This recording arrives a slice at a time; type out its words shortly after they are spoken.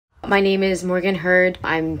My name is Morgan Hurd.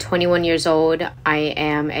 I'm 21 years old. I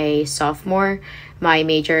am a sophomore. My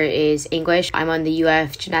major is English. I'm on the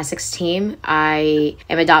WUFT gymnastics team. I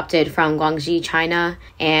am adopted from Guangxi, China,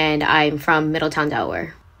 and I'm from Middletown,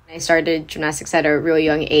 Delaware. I started gymnastics at a really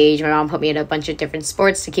young age. My mom put me in a bunch of different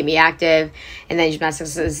sports to keep me active, and then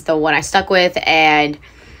gymnastics is the one I stuck with. And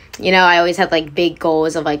I always had big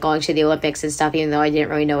goals of going to the Olympics and stuff, even though I didn't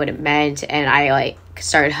really know what it meant. And I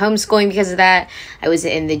started homeschooling because of that. I was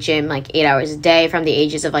in the gym 8 hours a day from the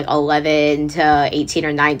ages of 11 to 18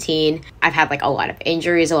 or 19. I've had a lot of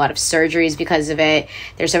injuries, a lot of surgeries because of it.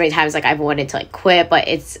 There's so many times I've wanted to quit, but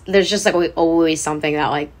there's just always something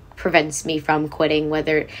that prevents me from quitting,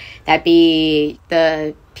 whether that be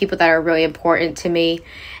the people that are really important to me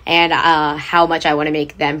and how much I want to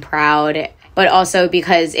make them proud, but also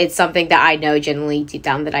because it's something that I know genuinely deep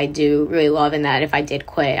down that I do really love, and that if I did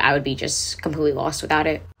quit, I would be just completely lost without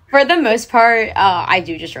it. For the most part, I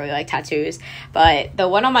do just really like tattoos, but the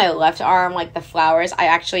one on my left arm, the flowers, I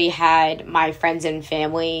actually had my friends and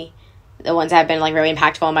family, the ones that have been really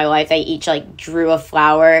impactful in my life, they each drew a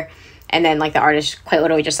flower, and then the artist quite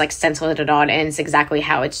literally just stenciled it on, and it's exactly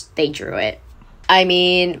how they drew it. I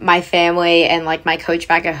mean, my family and my coach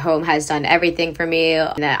back at home has done everything for me,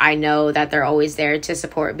 and that I know that they're always there to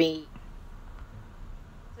support me.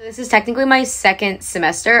 So this is technically my second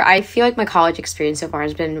semester. I feel my college experience so far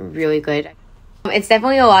has been really good. It's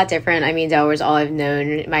definitely a lot different. I mean, Delaware is all I've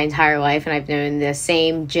known my entire life, and I've known the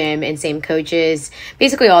same gym and same coaches,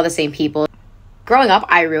 basically all the same people. Growing up,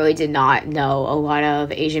 I really did not know a lot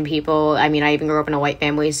of Asian people. I mean, I even grew up in a white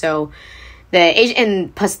family, so the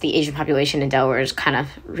Asian population in Delaware is kind of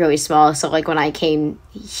really small. So when I came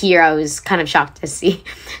here, I was kind of shocked to see,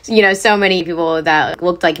 so many people that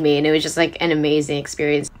looked like me, and it was just an amazing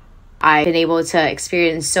experience. I've been able to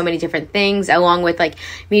experience so many different things, along with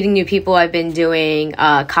meeting new people. I've been doing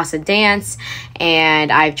Casa dance,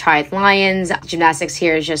 and I've tried Lions. Gymnastics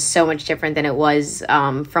here is just so much different than it was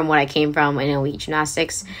from what I came from in elite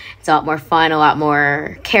gymnastics. It's a lot more fun, a lot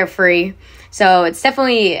more carefree. So it's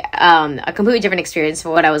definitely a completely different experience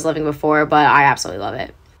from what I was living before, but I absolutely love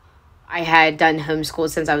it. I had done homeschool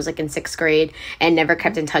since I was in 6th grade and never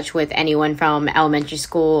kept in touch with anyone from elementary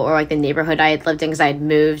school or the neighborhood I had lived in, because I had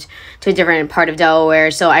moved to a different part of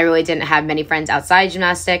Delaware. So I really didn't have many friends outside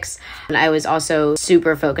gymnastics. And I was also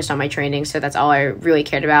super focused on my training, so that's all I really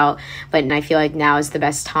cared about. But I feel now is the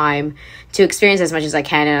best time to experience as much as I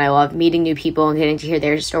can, and I love meeting new people and getting to hear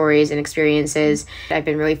their stories and experiences. I've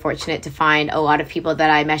been really fortunate to find a lot of people that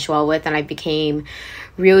I mesh well with and I became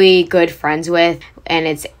really good friends with, and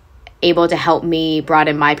it's able to help me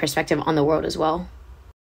broaden my perspective on the world as well.